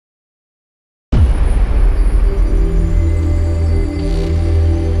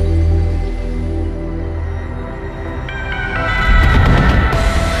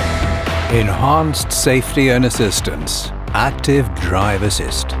enhanced safety and assistance. Active Drive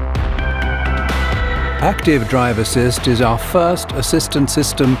Assist. Active Drive Assist is our first assistance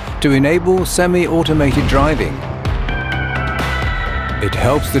system to enable semi-automated driving. It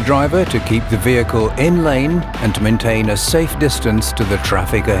helps the driver to keep the vehicle in lane and to maintain a safe distance to the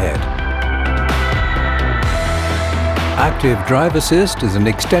traffic ahead. Active Drive Assist is an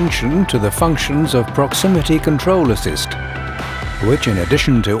extension to the functions of Proximity Control Assist, which, in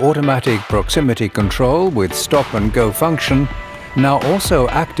addition to automatic proximity control with stop and go function, now also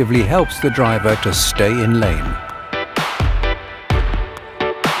actively helps the driver to stay in lane.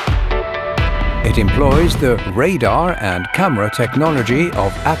 It employs the radar and camera technology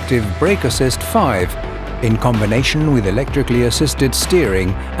of Active Brake Assist 5 in combination with electrically assisted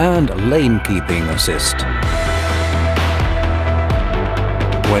steering and lane keeping assist.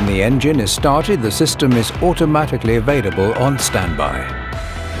 When the engine is started, the system is automatically available on standby.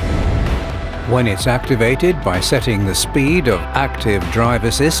 When it's activated by setting the speed of Active Drive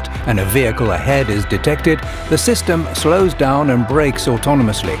Assist and a vehicle ahead is detected, the system slows down and brakes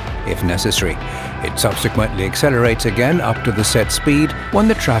autonomously, if necessary. It subsequently accelerates again up to the set speed when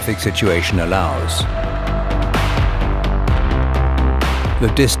the traffic situation allows.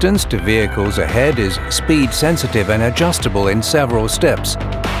 The distance to vehicles ahead is speed sensitive and adjustable in several steps.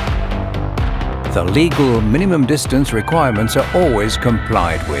 The legal minimum distance requirements are always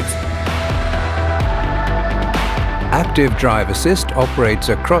complied with. Active Drive Assist operates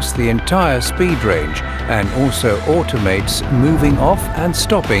across the entire speed range and also automates moving off and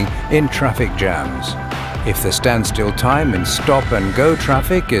stopping in traffic jams. If the standstill time in stop and go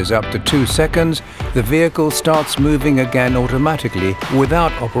traffic is up to 2 seconds, the vehicle starts moving again automatically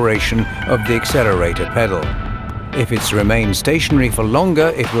without operation of the accelerator pedal. If it's remained stationary for longer,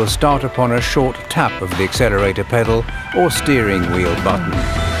 it will start upon a short tap of the accelerator pedal or steering wheel button.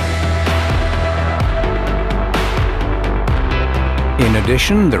 In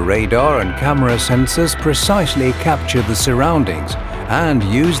addition, the radar and camera sensors precisely capture the surroundings and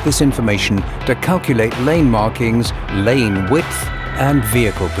use this information to calculate lane markings, lane width and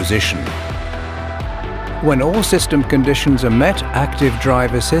vehicle position. When all system conditions are met, Active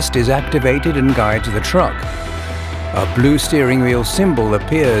Drive Assist is activated and guides the truck. A blue steering wheel symbol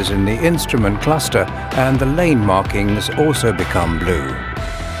appears in the instrument cluster and the lane markings also become blue.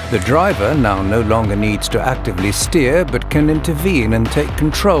 The driver now no longer needs to actively steer but can intervene and take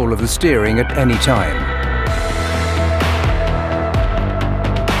control of the steering at any time.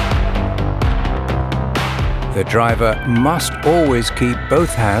 The driver must always keep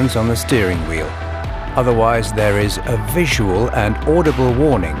both hands on the steering wheel. Otherwise, there is a visual and audible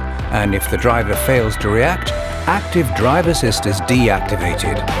warning, and if the driver fails to react, Active Drive Assist is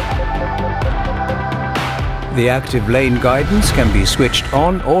deactivated. The active lane guidance can be switched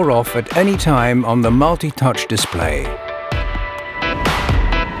on or off at any time on the multi-touch display.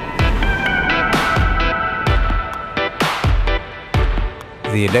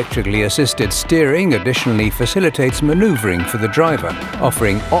 The electrically assisted steering additionally facilitates maneuvering for the driver,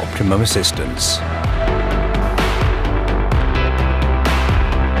 offering optimum assistance.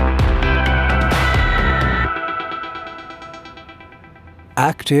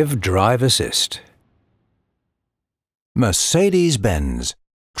 Active Drive Assist. Mercedes-Benz.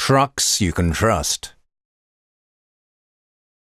 Trucks you can trust.